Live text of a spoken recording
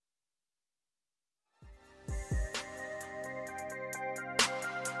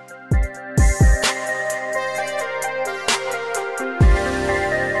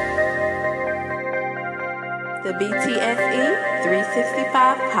The BTSE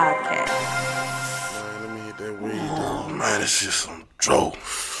 365 podcast. Man, let me hit that weed, dog. Man, it's just some dope.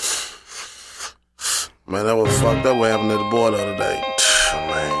 Man, that was fucked up what happened to the boy the other day.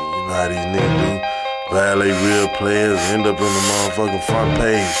 Man, you know how these niggas do. Violate real players, end up in the motherfucking front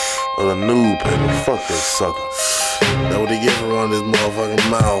page of the news paper. Fuck that sucker. That's what they get for running this motherfucking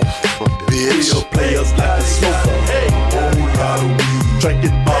mouth. Fuck that bitch. Real players like the smoker. Whole lot of weed.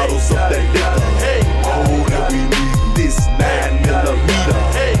 Drinking bottles of that liquor. All that we need. This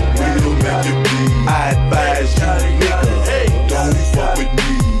 9mm. Real make you bleed. I advise you, nigga. Don't fuck with me.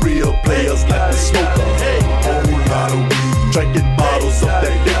 Real players like the smoker. Whole lot of weed. Drinking bottles of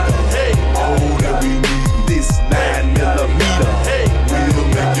that liquor. All that we need. This 9mm. Real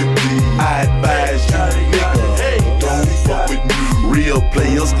make you bleed. I advise you, nigga. Don't fuck with me. Real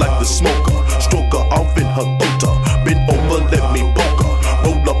players like the smoker. Stroke her off in her throat. Bend over, let me poke her.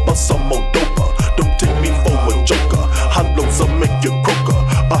 Roll up or some more doper. Don't take me for a joker. Hollows will make you croaker.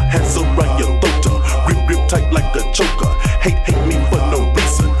 A hands around your throat. Grip tight like a choker. Hate me for no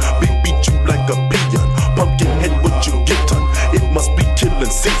reason. Beat you like a peon. Pumpkin head what you get done. It must be killing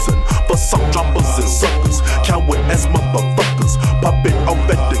season for some droppers and suckers. Coward ass motherfuckers. Pop it off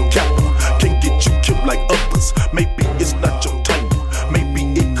at the capper. Can't get you killed like others. Maybe it's not your time. Maybe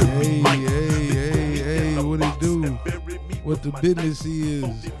it could be mine. Hey, what it do? What the business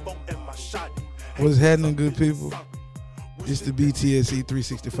is? What's happening, good people? It's the BTSE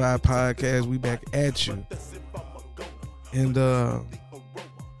 365 podcast. We back at you. And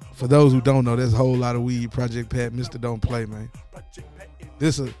for those who don't know, there's a whole lot of weed. Project Pat, Mr. Don't Play, man.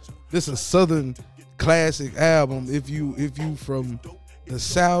 This a Southern classic album. If you from the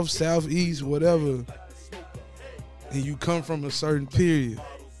South, Southeast, whatever, and you come from a certain period,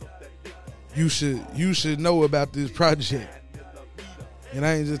 you should know about this project. And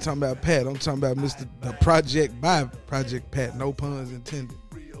I ain't just talking about Pat. I'm talking about the project by Project Pat. No puns intended.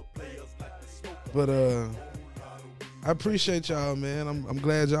 But I appreciate y'all, man. I'm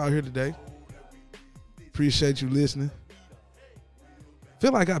glad y'all here today. Appreciate you listening.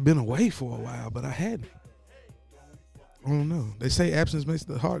 Feel like I've been away for a while, but I hadn't. I don't know. They say absence makes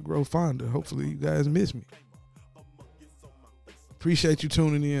the heart grow fonder. Hopefully you guys miss me. Appreciate you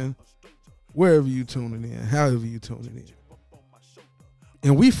tuning in. Wherever you tuning in, however you tuning in.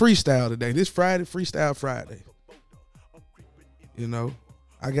 And we freestyle today. This Friday, Freestyle Friday. You know,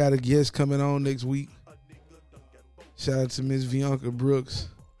 I got a guest coming on next week. Shout out to Miss Bianca Brooks,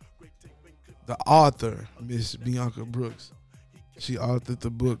 the author, Miss Bianca Brooks. She authored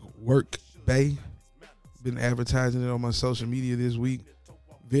the book Work Bay. Been advertising it on my social media this week.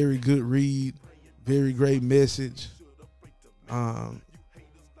 Very good read. Very great message.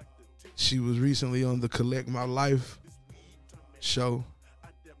 She was recently on the Collect My Life show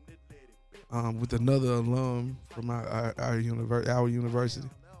with another alum from our university.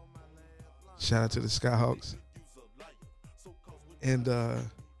 Shout out to the Skyhawks. And I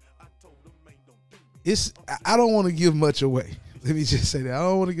don't want to give much away. Let me just say that. I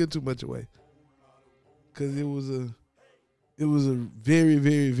don't want to give too much away. Because it was a very,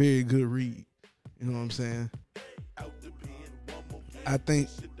 very, very good read. You know what I'm saying? I think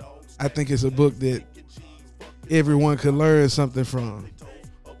it's a book that everyone could learn something from.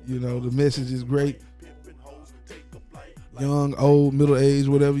 You know, the message is great. Young, old, middle age,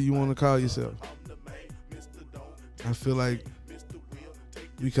 whatever you want to call yourself. I feel like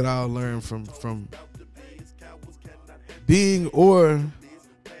we could all learn from being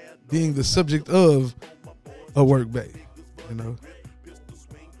the subject of a work bay. You know,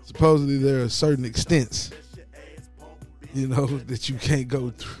 supposedly there are certain extents, you know, that you can't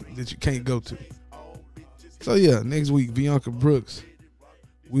go to. So yeah, next week Bianca Brooks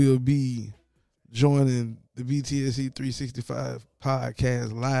will be joining the BTSE 365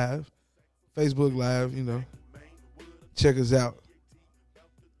 podcast live, Facebook Live. You know, check us out.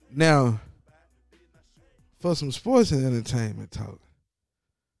 Now, for some sports and entertainment talk,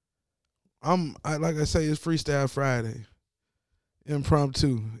 like I say, it's Freestyle Friday,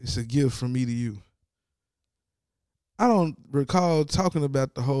 impromptu. It's a gift from me to you. I don't recall talking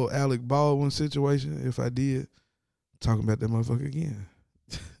about the whole Alec Baldwin situation. If I did, talking about that motherfucker again.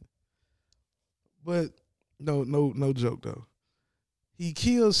 But no joke though. He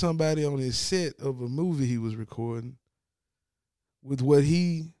killed somebody on his set of a movie he was recording with what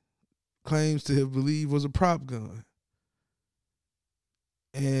he claims to have believed was a prop gun.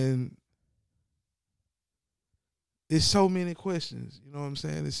 And there's so many questions. You know what I'm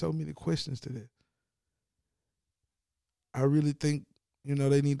saying? There's so many questions to that. I really think, you know,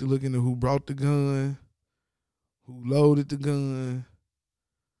 they need to look into who brought the gun, who loaded the gun,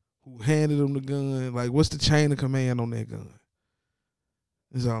 who handed him the gun. Like, what's the chain of command on that gun?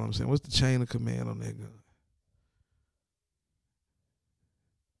 That's all I'm saying. What's the chain of command on that gun?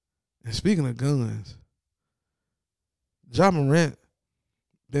 And speaking of guns, Ja Morant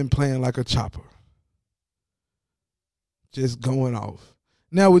been playing like a chopper. Just going off.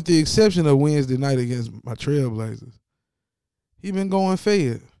 Now, with the exception of Wednesday night against my Trailblazers, he been going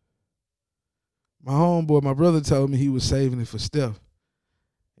fed. My homeboy, my brother told me he was saving it for Steph.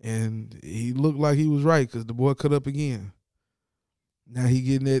 And he looked like he was right because the boy cut up again. Now he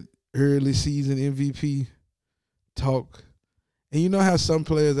getting that early season MVP talk. And you know how some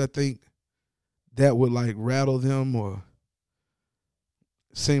players, I think, that would like rattle them or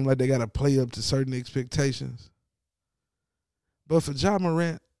seem like they got to play up to certain expectations. But for Ja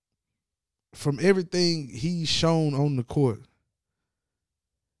Morant, from everything he's shown on the court,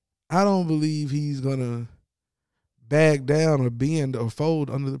 I don't believe he's going to back down or bend or fold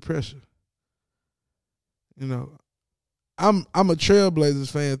under the pressure. You know, I'm a Trailblazers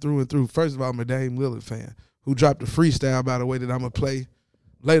fan through and through. First of all, I'm a Dame Lillard fan who dropped a freestyle, by the way, that I'm going to play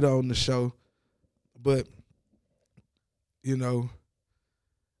later on the show. But, you know,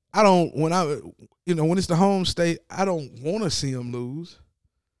 when it's the home state, I don't want to see them lose.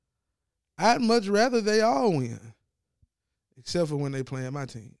 I'd much rather they all win, except for when they playing my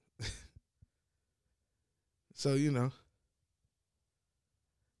team. So, you know,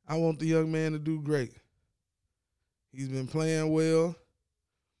 I want the young man to do great. He's been playing well,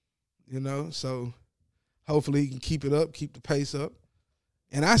 you know, so hopefully he can keep it up, keep the pace up.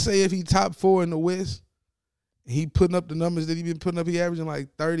 And I say if he top 4 in the West, and he putting up the numbers that he been putting up, he averaging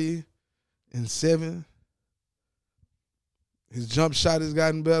like 30 and 7. His jump shot has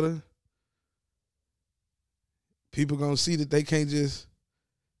gotten better. People going to see that they can't just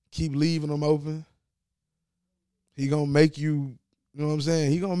keep leaving them open. He going to make you know what I'm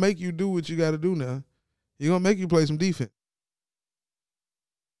saying? He going to make you do what you got to do now. He going to make you play some defense.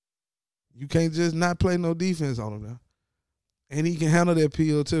 You can't just not play no defense on him now. And he can handle that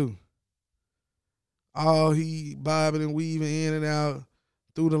peel too. Oh, he bobbing and weaving in and out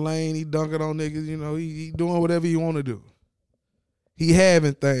through the lane. He dunking on niggas. You know, he doing whatever he want to do. He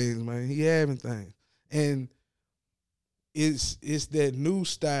having things, man. He having things. And it's that new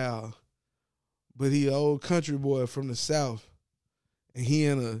style, but he an old country boy from the South. And he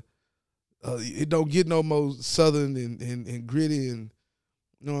in it don't get no more Southern and gritty and,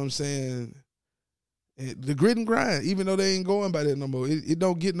 you know what I'm saying, and the grit and grind, even though they ain't going by that no more. It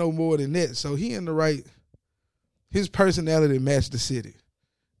don't get no more than that. So he in the right, his personality matched the city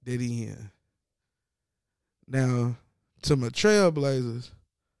that he in. Now, to my Trailblazers,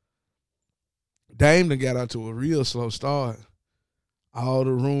 Dame done got out to a real slow start. All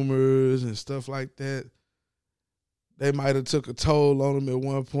the rumors and stuff like that, they might have took a toll on him at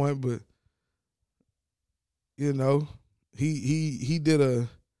one point, but, you know, he did a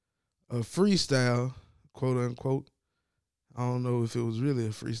freestyle, quote unquote. I don't know if it was really a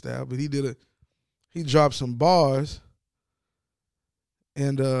freestyle, but he dropped some bars,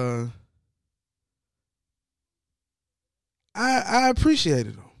 and I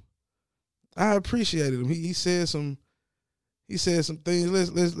appreciated him. I appreciated him. He said some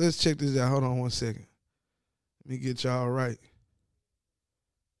things. Let's check this out. Hold on one second. Let me get y'all right.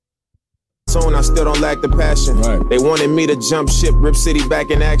 Soon I still don't lack the passion. Right. They wanted me to jump ship, Rip City back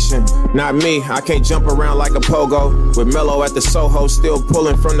in action. Not me, I can't jump around like a pogo. With Melo at the Soho, still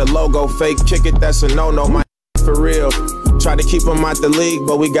pulling from the logo. Fake kick it, that's a no-no, my for real. Tried to keep him out the league,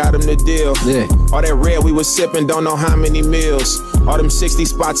 but we got him the deal. Yeah. All that red we was sipping, don't know how many meals. All them 60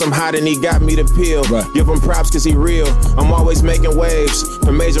 spots I'm hiding, he got me the peel. Right. Give him props cause he real. I'm always making waves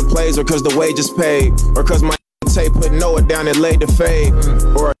for major plays or cause the wages paid. Or cause my tape put Noah down and laid the fade.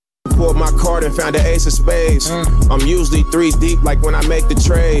 Or pulled my card and found an ace of spades. I'm usually 3 deep like when I make the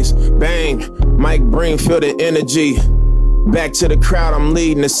trades. Bang, Mike Breen, feel the energy. Back to the crowd, I'm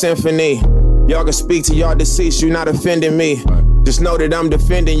leading the symphony. Y'all can speak to y'all deceased, you not offending me. Right. Just know that I'm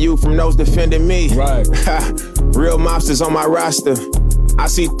defending you from those defending me. Right. Real mobsters on my roster. I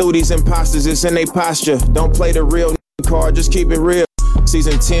see through these imposters, it's in their posture. Don't play the real card, just keep it real.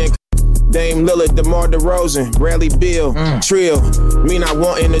 Season 10, Dame Lillard, DeMar DeRozan, Bradley Beal, Trill. Me not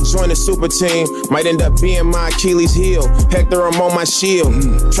wanting to join the super team might end up being my Achilles heel. Hector, I'm on my shield.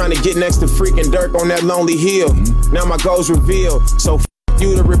 Trying to get next to freaking Dirk on that lonely hill. Now my goals revealed. So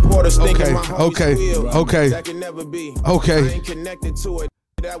you the reporters thinking my okay. That can never be. Okay. I ain't connected to it.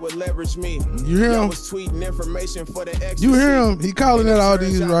 That would leverage me. You hear him? Was tweeting information for the ecstasy. You hear him? He calling out all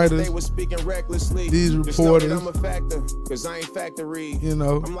these writers, they was speaking recklessly. These reporters. I'm a factor, cause I ain't factory. You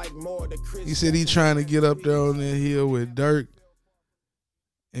know, I'm like more the Chris. He said he trying to get up there on that hill with Dirk.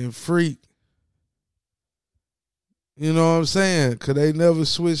 and Freak. You know what I'm saying? Because they never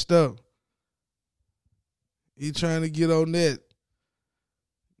switched up. He trying to get on that.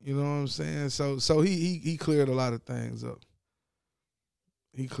 You know what I'm saying? So he cleared a lot of things up.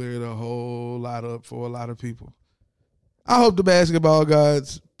 He cleared a whole lot up for a lot of people. I hope the basketball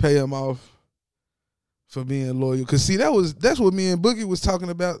gods pay him off for being loyal. Cause see, that's what me and Boogie was talking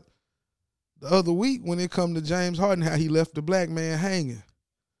about the other week when it come to James Harden, how he left the black man hanging.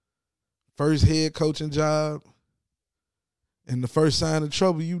 First head coaching job, and the first sign of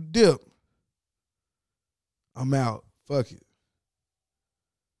trouble, you dip. I'm out. Fuck it.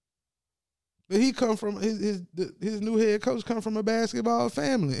 But he come from his new head coach come from a basketball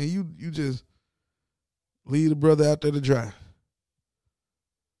family, and you just leave the brother out there to dry.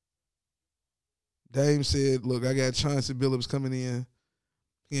 Dame said, "Look, I got Chauncey Billups coming in.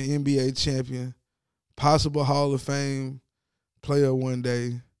 He an NBA champion, possible Hall of Fame player one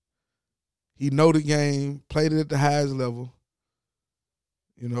day. He know the game, played it at the highest level.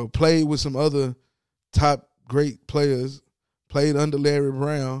 You know, played with some other top great players. Played under Larry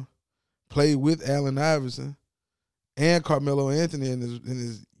Brown." Played with Allen Iverson and Carmelo Anthony in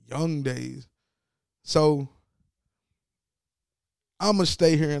his young days. So I'm going to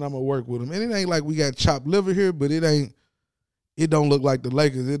stay here and I'm going to work with him. And it ain't like we got chopped liver here, but it don't look like the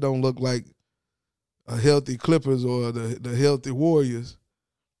Lakers. It don't look like a healthy Clippers or the healthy Warriors.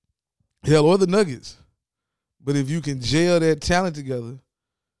 Hell, or the Nuggets. But if you can gel that talent together,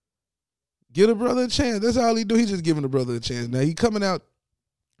 give a brother a chance. That's all he do. He just giving the brother a chance. Now, he coming out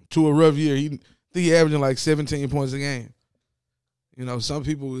to a rough year. I think he averaging like 17 points a game. You know, some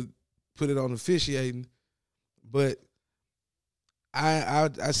people would put it on officiating, but I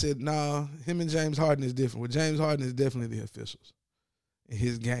said, nah, him and James Harden is different. With James Harden is definitely the officials in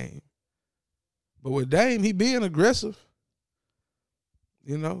his game. But with Dame, he being aggressive.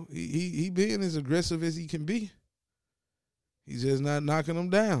 You know, he being as aggressive as he can be. He's just not knocking them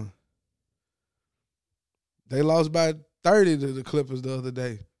down. They lost by 30 to the Clippers the other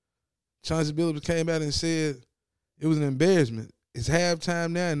day. Chauncey Billups came out and said it was an embarrassment. It's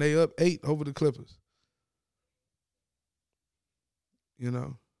halftime now, and they up 8 over the Clippers. You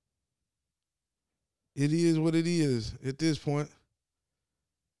know, it is what it is at this point.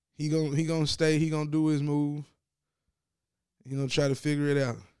 He gonna stay. He gonna do his move. He gonna try to figure it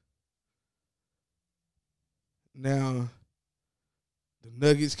out. Now, the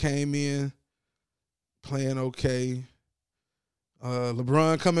Nuggets came in playing okay.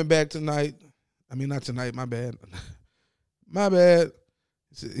 LeBron coming back tonight. I mean, not tonight. My bad. My bad.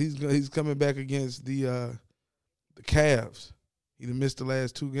 He's coming back against the Cavs. He done missed the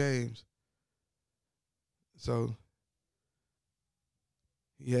last 2 games, so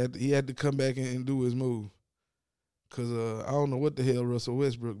he had to come back and do his move. Cause I don't know what the hell Russell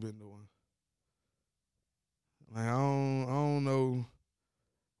Westbrook been doing. Like I don't know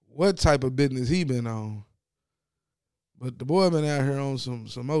what type of business he been on. But the boy been out here on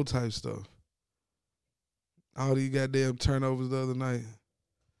some old type stuff. All these goddamn turnovers the other night.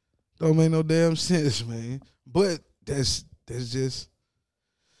 Don't make no damn sense, man. But that's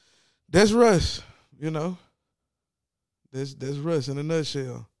Russ, you know. That's Russ in a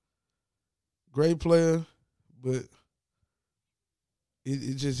nutshell. Great player, but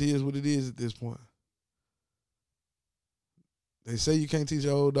it just is what it is at this point. They say you can't teach an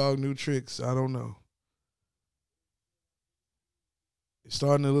old dog new tricks. I don't know. It's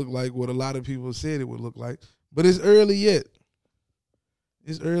starting to look like what a lot of people said it would look like. But it's early yet.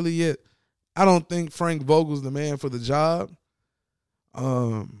 It's early yet. I don't think Frank Vogel's the man for the job.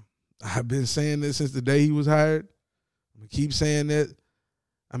 I've been saying this since the day he was hired. I'm going to keep saying that.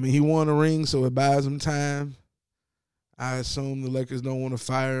 I mean, he won a ring, so it buys him time. I assume the Lakers don't want to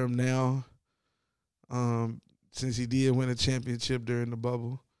fire him now since he did win a championship during the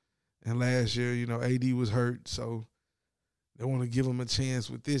bubble. And last year, you know, AD was hurt, so they want to give him a chance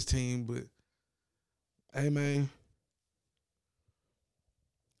with this team. But, hey, man,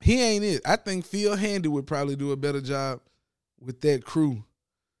 he ain't it. I think Phil Handy would probably do a better job with that crew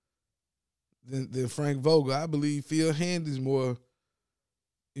than Frank Vogel. I believe Phil Handy's more,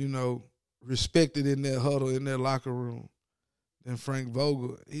 you know, respected in that huddle, in that locker room than Frank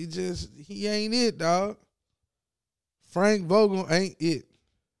Vogel. He ain't it, dog. Frank Vogel ain't it.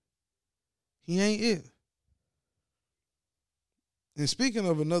 He ain't it. And speaking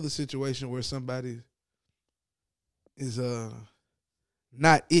of another situation where somebody is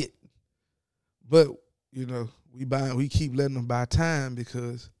not it, but you know, we keep letting them buy time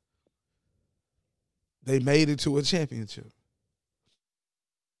because they made it to a championship.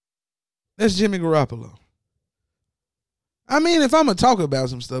 That's Jimmy Garoppolo. I mean, if I'm going to talk about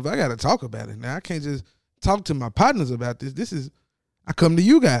some stuff, I got to talk about it. Now, I can't just talk to my partners about this. I come to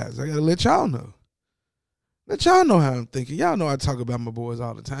you guys. I got to let y'all know. Let y'all know how I'm thinking. Y'all know I talk about my boys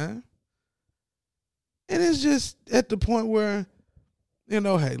all the time. And it's just at the point where, hey,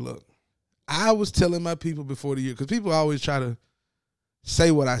 look, I was telling my people before the year, because people always try to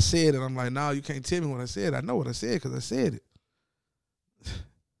say what I said, and I'm like, no, you can't tell me what I said. I know what I said because I said it.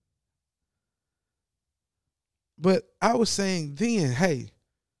 But I was saying then, hey,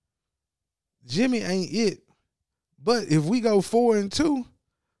 Jimmy ain't it. But if we go 4-2,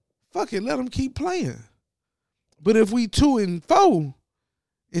 fuck it, let them keep playing. But if we 2-4,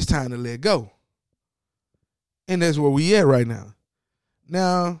 it's time to let go. And that's where we at right now.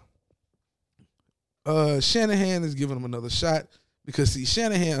 Now, Shanahan is giving him another shot because, see,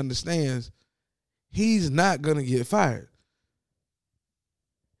 Shanahan understands he's not going to get fired.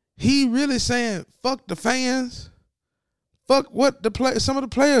 He really saying, fuck the fans. Fuck what some of the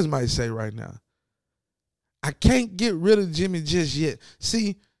players might say right now. I can't get rid of Jimmy just yet.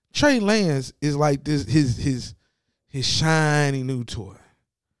 See, Trey Lance is like this his shiny new toy.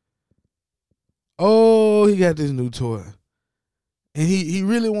 Oh, he got this new toy. And he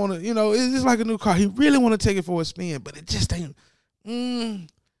really want to, it's just like a new car. He really want to take it for a spin, but it just ain't.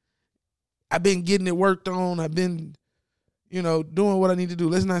 I've been getting it worked on. I've been, doing what I need to do.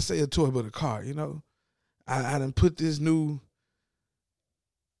 Let's not say a toy, but a car, I done put this new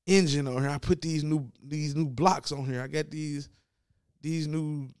engine on here. I put these new blocks on here. I got these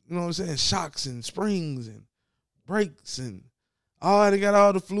new, shocks and springs and brakes and they got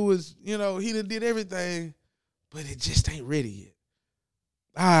all the fluids. He done did everything, but it just ain't ready yet.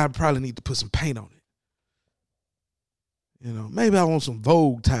 I probably need to put some paint on it. Maybe I want some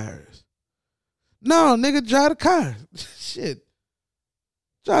Vogue tires. No, nigga, drive the car. Shit.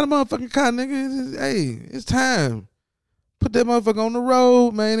 Drive the motherfucking car, nigga. It's time. Put that motherfucker on the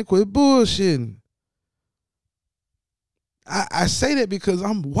road, man, and quit bullshitting. I say that because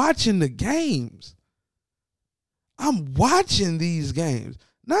I'm watching the games. I'm watching these games.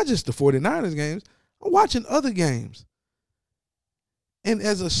 Not just the 49ers games. I'm watching other games. And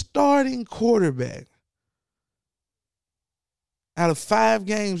as a starting quarterback, out of 5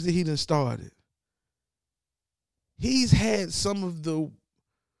 games that he done started, he's had some of the,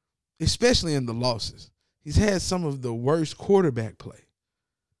 especially in the losses, he's had some of the worst quarterback play.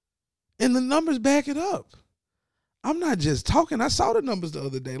 And the numbers back it up. I'm not just talking. I saw the numbers the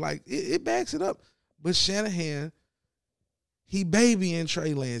other day. Like, it backs it up. But Shanahan, he babying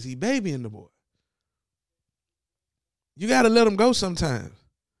Trey Lance. He babying the boy. You got to let him go sometimes.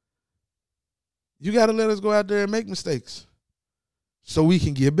 You got to let us go out there and make mistakes so we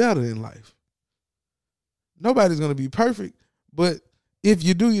can get better in life. Nobody's going to be perfect, but if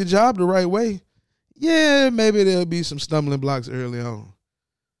you do your job the right way, yeah, maybe there'll be some stumbling blocks early on.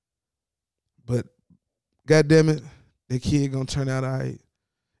 But goddamn it, that kid going to turn out all right.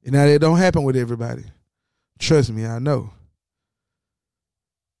 And now that don't happen with everybody. Trust me, I know.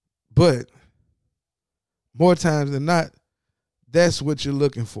 But more times than not, that's what you're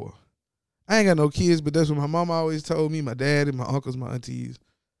looking for. I ain't got no kids, but that's what my mama always told me, my dad and my uncles, my aunties.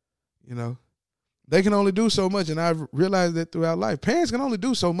 They can only do so much, and I've realized that throughout life. Parents can only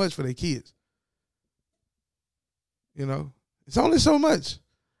do so much for their kids. It's only so much.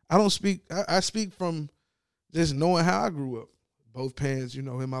 I speak from just knowing how I grew up. Both parents,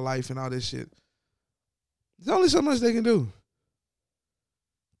 in my life and all this shit. There's only so much they can do.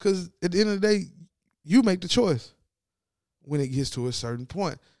 Because at the end of the day, you make the choice when it gets to a certain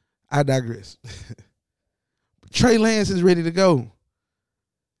point. I digress. Trey Lance is ready to go.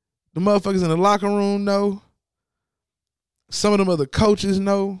 The motherfuckers in the locker room know. Some of them other coaches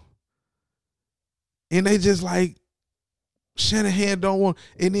know. And they just like, Shanahan don't want.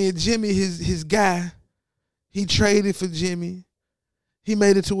 And then Jimmy, his guy, he traded for Jimmy. He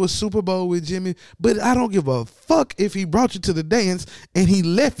made it to a Super Bowl with Jimmy. But I don't give a fuck if he brought you to the dance and he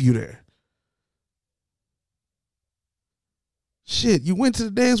left you there. Shit, you went to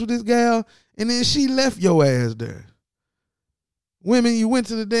the dance with this gal and then she left your ass there. Women, you went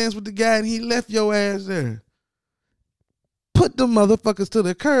to the dance with the guy and he left your ass there. Put the motherfuckers to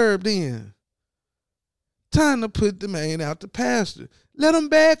the curb then. Time to put the man out the pasture. Let him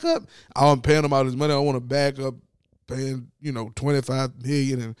back up. I'm paying him all this money. I want to back up paying, $25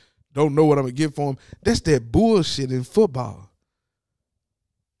 million and don't know what I'm going to get for him. That's that bullshit in football.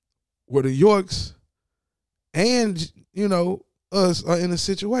 Where the Yorks and, us are in a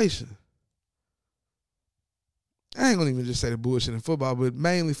situation. I ain't gonna even just say the bullshit in football, but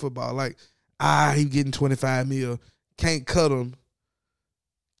mainly football. Like, he getting $25 million, can't cut him,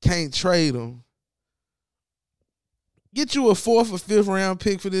 can't trade him. Get you a 4th or 5th round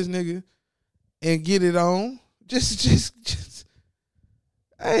pick for this nigga and get it on. Just.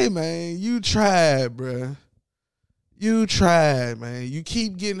 Hey, man, you tried, bruh. You tried, man. You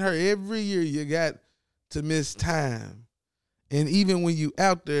keep getting hurt. Every year you got to miss time. And even when you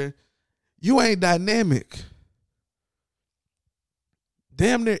out there, you ain't dynamic.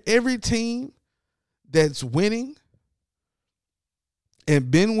 Damn near every team that's winning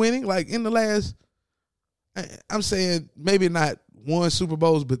and been winning, like in the last, I'm saying maybe not won Super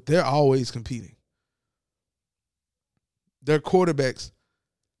Bowls, but they're always competing. Their quarterbacks,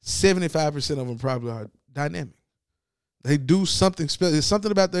 75% of them probably are dynamic. They do something special. There's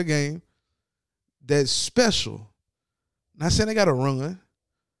something about their game that's special. Not saying they got to run.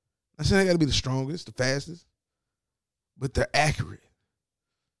 Not saying they got to be the strongest, the fastest, but they're accurate.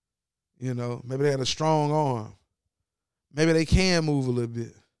 You know, maybe they got a strong arm. Maybe they can move a little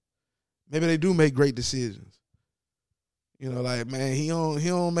bit. Maybe they do make great decisions. You know, like, man, he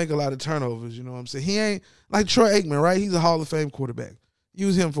don't make a lot of turnovers, you know what I'm saying? He ain't like Troy Aikman, right? He's a Hall of Fame quarterback.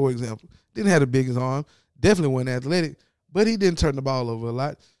 Use him, for example. Didn't have the biggest arm. Definitely wasn't athletic, but he didn't turn the ball over a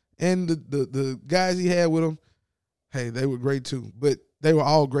lot. And the guys he had with him, hey, they were great too. But they were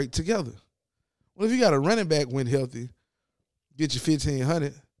all great together. Well, if you got a running back when healthy, get you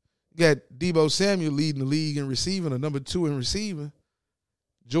 1,500. You got Deebo Samuel leading the league in receiving, or number 2 in receiving.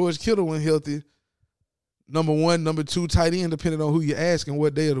 George Kittle when healthy, number 1, number 2 tight end, depending on who you ask and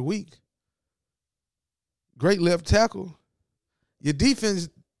what day of the week. Great left tackle. Your defense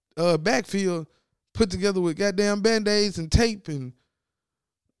backfield put together with goddamn Band-Aids and tape and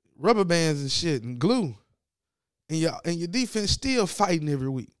rubber bands and shit and glue. And your defense still fighting every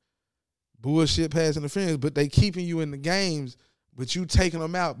week. Bullshit pass interference, but they keeping you in the games, but you taking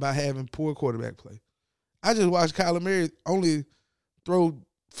them out by having poor quarterback play. I just watched Kyler Murray only throw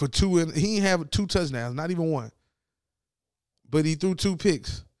for 2, and he didn't have 2 touchdowns, not even 1. But he threw 2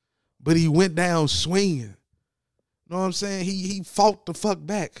 picks. But he went down swinging. You know what I'm saying? He fought the fuck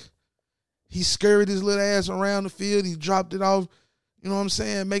back. He scurried his little ass around the field. He dropped it off, you know what I'm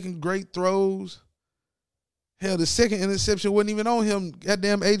saying, making great throws. Hell, the second interception wasn't even on him.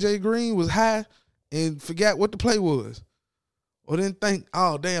 Goddamn A.J. Green was high and forgot what the play was. Or didn't think,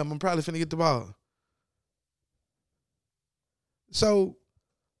 oh, damn, I'm probably finna get the ball. So,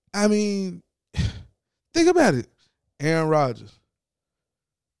 I mean, think about it. Aaron Rodgers.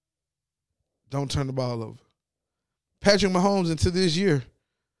 Don't turn the ball over. Patrick Mahomes until this year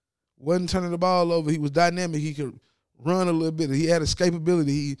wasn't turning the ball over. He was dynamic. He could run a little bit. He had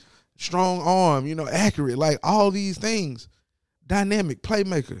escapability. Strong arm, you know, accurate. Like all these things. Dynamic,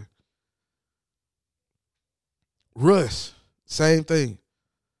 playmaker. Russ, same thing.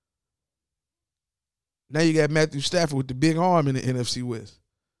 Now you got Matthew Stafford with the big arm in the NFC West.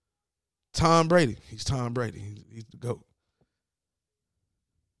 Tom Brady. He's Tom Brady. He's the GOAT.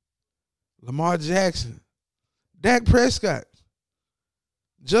 Lamar Jackson. Dak Prescott.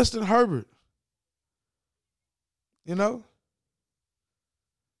 Justin Herbert. You know?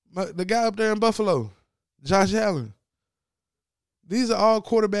 The guy up there in Buffalo. Josh Allen. These are all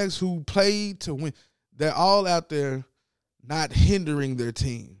quarterbacks who played to win. They're all out there not hindering their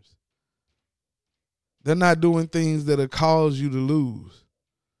teams. They're not doing things that'll cause you to lose.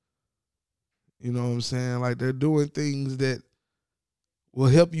 You know what I'm saying? Like, they're doing things that will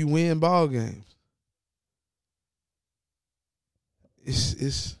help you win ball games.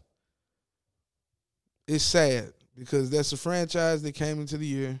 It's sad because that's a franchise that came into the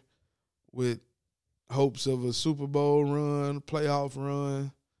year with hopes of a Super Bowl run, playoff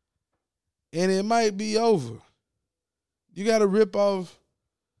run, and it might be over. You got to rip off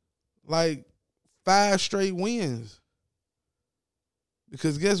like 5 straight wins.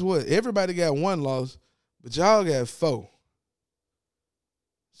 Because guess what? Everybody got 1 loss, but y'all got 4.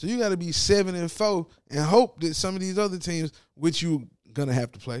 So you got to be 7-4 and hope that some of these other teams, which you're going to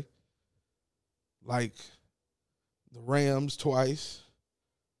have to play, like the Rams twice,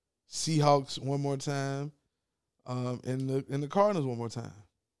 Seahawks one more time, and the Cardinals one more time.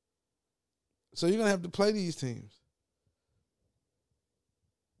 So you're going to have to play these teams.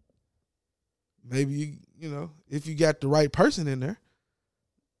 Maybe, you know, if you got the right person in there.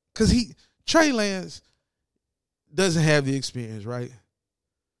 Because Trey Lance doesn't have the experience, right,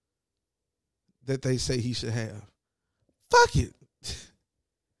 that they say he should have. Fuck it.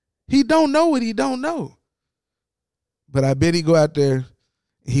 He don't know what he don't know. But I bet he go out there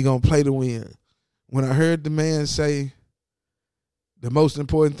and he going to play to win. When I heard the man say the most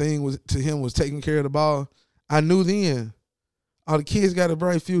important thing to him was taking care of the ball, I knew then, all the kids got a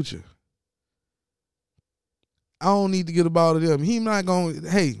bright future. I don't need to get the ball to them. He not going,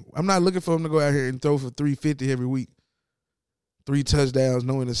 hey, I'm not looking for him to go out here and throw for 350 every week. 3 touchdowns,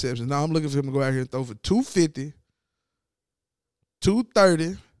 no interceptions. Now I'm looking for him to go out here and throw for 250,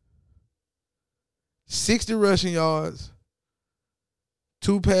 230, 60 rushing yards,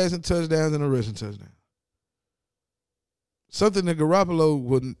 2 passing touchdowns, and a rushing touchdown. Something that Garoppolo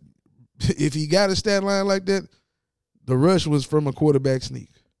wouldn't, if he got a stat line like that, the rush was from a quarterback sneak.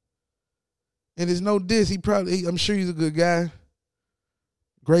 And it's no diss. I'm sure he's a good guy.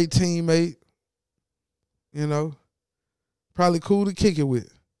 Great teammate. You know. Probably cool to kick it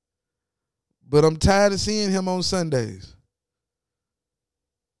with. But I'm tired of seeing him on Sundays.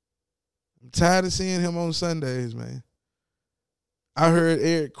 Man. I heard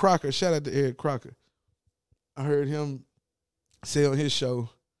Eric Crocker, shout out to Eric Crocker. I heard him say on his show,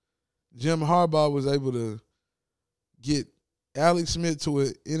 Jim Harbaugh was able to get Alex Smith to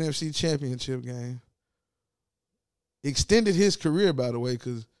an NFC championship game. Extended his career, by the way,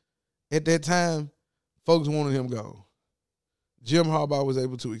 because at that time, folks wanted him gone. Jim Harbaugh was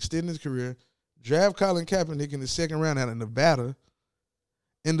able to extend his career, draft Colin Kaepernick in the second round out of Nevada,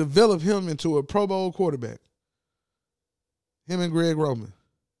 and develop him into a Pro Bowl quarterback. Him and Greg Roman.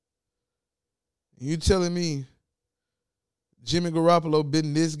 You telling me Jimmy Garoppolo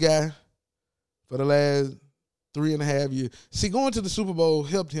been this guy for the last 3.5 years? See, going to the Super Bowl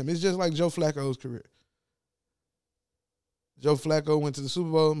helped him. It's just like Joe Flacco's career. Joe Flacco went to the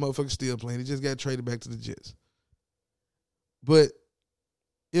Super Bowl, motherfucker still playing. He just got traded back to the Jets. But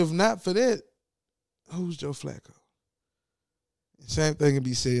if not for that, who's Joe Flacco? Same thing can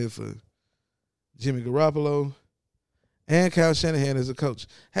be said for Jimmy Garoppolo and Kyle Shanahan as a coach.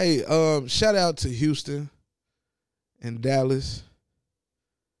 Hey, shout out to Houston and Dallas,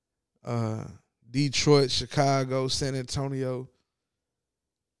 Detroit, Chicago, San Antonio,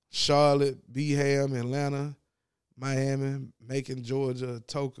 Charlotte, Beham, Atlanta, Miami, Macon, Georgia,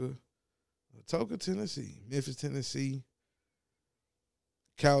 Atoka, Tennessee, Memphis, Tennessee,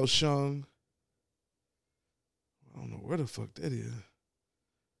 Kaohsiung. I don't know where the fuck that is.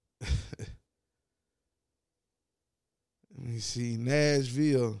 Let me see.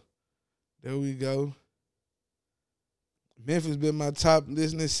 Nashville. There we go. Memphis been my top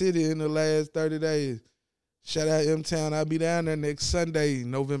listening city in the last 30 days. Shout out M-Town. I'll be down there next Sunday,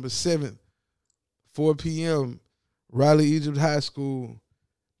 November 7th, 4 p.m., Raleigh Egypt High School.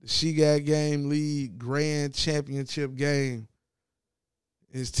 The She Got Game League Grand Championship game.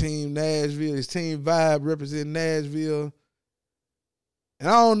 His team Nashville, his team Vibe represent Nashville. And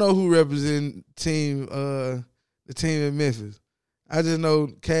I don't know who represent the team in Memphis. I just know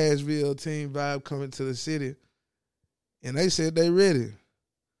Cashville team Vibe coming to the city. And they said they ready.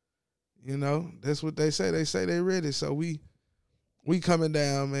 You know, that's what they say. They say they ready. So we coming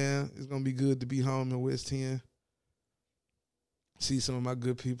down, man. It's gonna be good to be home in West 10. See some of my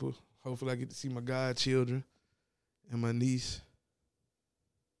good people. Hopefully I get to see my godchildren and my niece.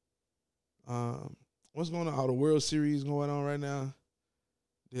 What's going on? The World Series going on right now.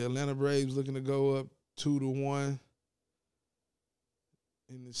 The Atlanta Braves looking to go up 2-1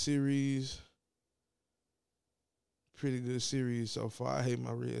 in the series. Pretty good series so far. I hate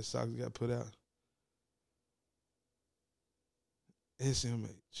my Red Sox got put out.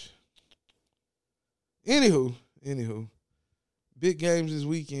 SMH. Anywho. Big games this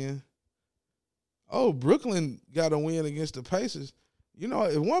weekend. Oh, Brooklyn got a win against the Pacers. You know,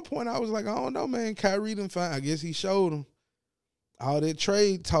 at one point I was like, I don't know, man. Kyrie done fine. I guess he showed them. All that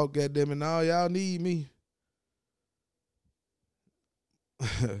trade talk, goddamn it. Now y'all need me.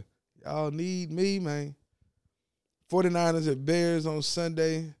 Y'all need me, man. 49ers at Bears on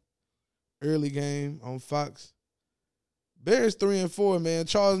Sunday. Early game on Fox. Bears 3-4, man.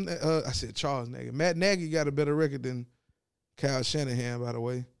 Charles Nagy. Matt Nagy got a better record than Kyle Shanahan, by the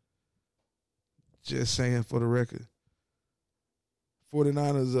way. Just saying for the record.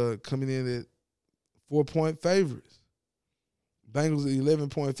 49ers are coming in at 4-point favorites. Bengals are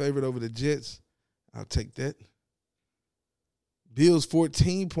 11-point favorite over the Jets. I'll take that. Bills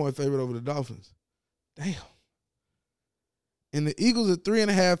 14-point favorite over the Dolphins. Damn. And the Eagles are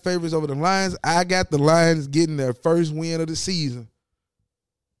 3.5 favorites over the Lions. I got the Lions getting their first win of the season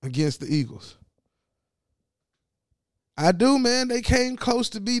against the Eagles. I do, man. They came close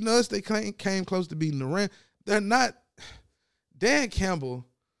to beating us. They came close to beating the Rams. They're not. Dan Campbell,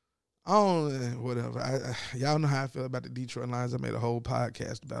 I don't, whatever. Y'all know how I feel about the Detroit Lions. I made a whole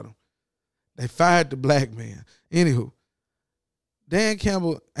podcast about them. They fired the black man. Anywho, Dan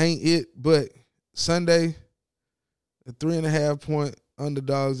Campbell ain't it, but Sunday, the 3.5-point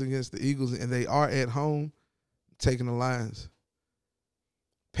underdogs against the Eagles, and they are at home taking the Lions.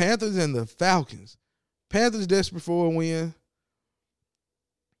 Panthers and the Falcons. Panthers desperate for a win.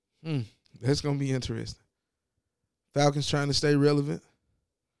 That's going to be interesting. Falcons trying to stay relevant.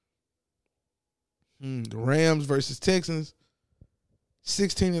 The Rams versus Texans.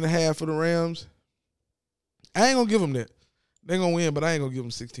 16.5 for the Rams. I ain't going to give them that. They're going to win, but I ain't going to give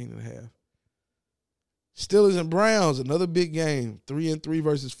them 16.5. Steelers and Browns, another big game. 3-3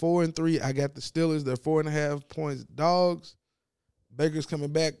 versus 4-3. I got the Steelers. They're 4.5 points dogs. Baker's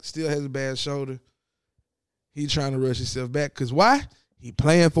coming back. Still has a bad shoulder. He trying to rush himself back. Because why? He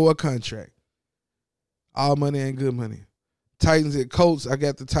playing for a contract. All money ain't good money. Titans at Colts. I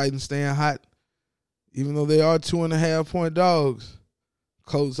got the Titans staying hot. Even though they are 2.5 point dogs.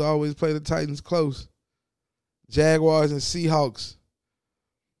 Colts always play the Titans close. Jaguars and Seahawks.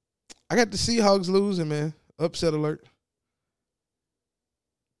 I got the Seahawks losing, man. Upset alert.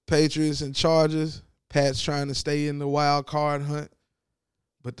 Patriots and Chargers. Pats trying to stay in the wild card hunt.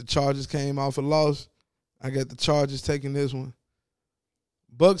 But the Chargers came off a loss. I got the Chargers taking this one.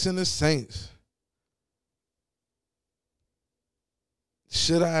 Bucks and the Saints.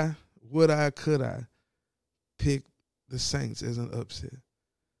 Should I, would I, could I pick the Saints as an upset?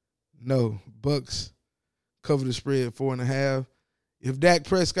 No. Bucks cover the spread 4.5. If Dak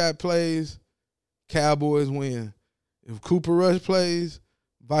Prescott plays, Cowboys win. If Cooper Rush plays,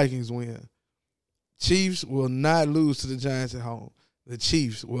 Vikings win. Chiefs will not lose to the Giants at home. The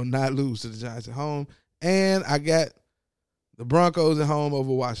Chiefs will not lose to the Giants at home. And I got the Broncos at home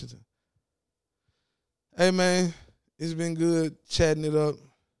over Washington. Hey, man, it's been good chatting it up,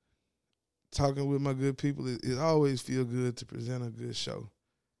 talking with my good people. It always feels good to present a good show.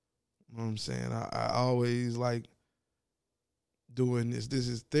 You know what I'm saying? I always like doing this. This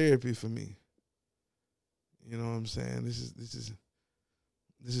is therapy for me. You know what I'm saying? This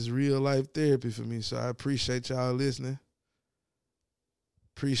is real life therapy for me. So I appreciate y'all listening.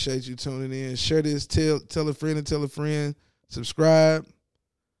 Appreciate you tuning in. Share this. Tell a friend and tell a friend. Subscribe.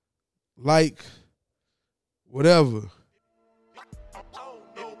 Like. Whatever.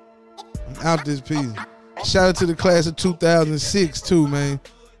 I'm out this piece. Shout out to the class of 2006 too, man.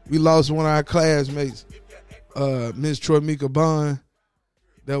 We lost one of our classmates, Miss Troy-Mika Bond.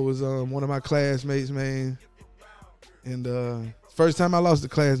 That was one of my classmates, man. And first time I lost a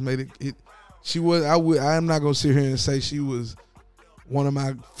classmate, I'm not gonna sit here and say she was one of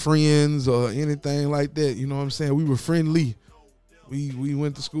my friends or anything like that. You know what I'm saying? We were friendly. We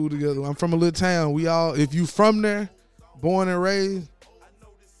went to school together. I'm from a little town. If you from there, born and raised,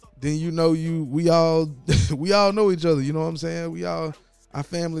 then you know we all know each other. You know what I'm saying? Our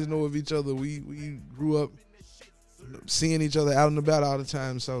families know of each other. We grew up seeing each other out and about all the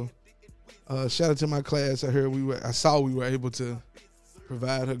time. So shout out to my class. I saw we were able to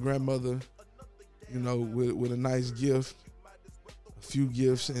provide her grandmother, with a nice gift, a few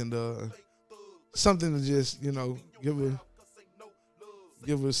gifts, and something to just,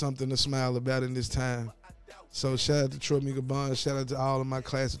 give her something to smile about in this time. So shout out to Troy-Mika Bond. Shout out to all of my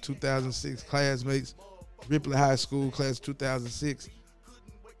class of 2006 classmates. Ripley High School, class of 2006.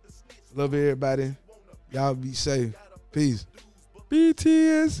 Love everybody. Y'all be safe. Peace.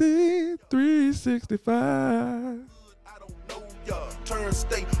 BTSC 365. Turn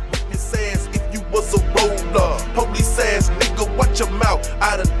state witness ass if you was a roller. Police ass nigga, watch your mouth.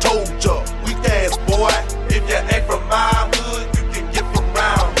 I done told ya. Weak ass boy. If you ain't from my hood, you can get from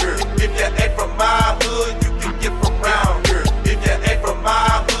round here. If you ain't from my hood, you can get from round here. If you ain't from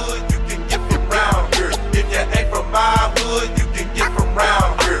my hood, you can get from round here. If you ain't from my hood, you can get from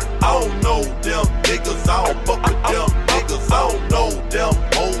round here. I don't know them niggas, I don't fuck with them niggas. I don't know them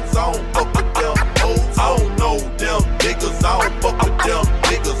hoes, I don't fuck with them hoes. I don't know them niggas, I don't fuck with them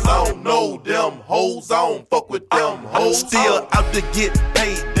niggas. I don't know them hoes, I don't fuck with them hoes. Still out to get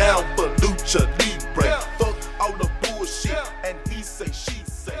paid down for Lucha.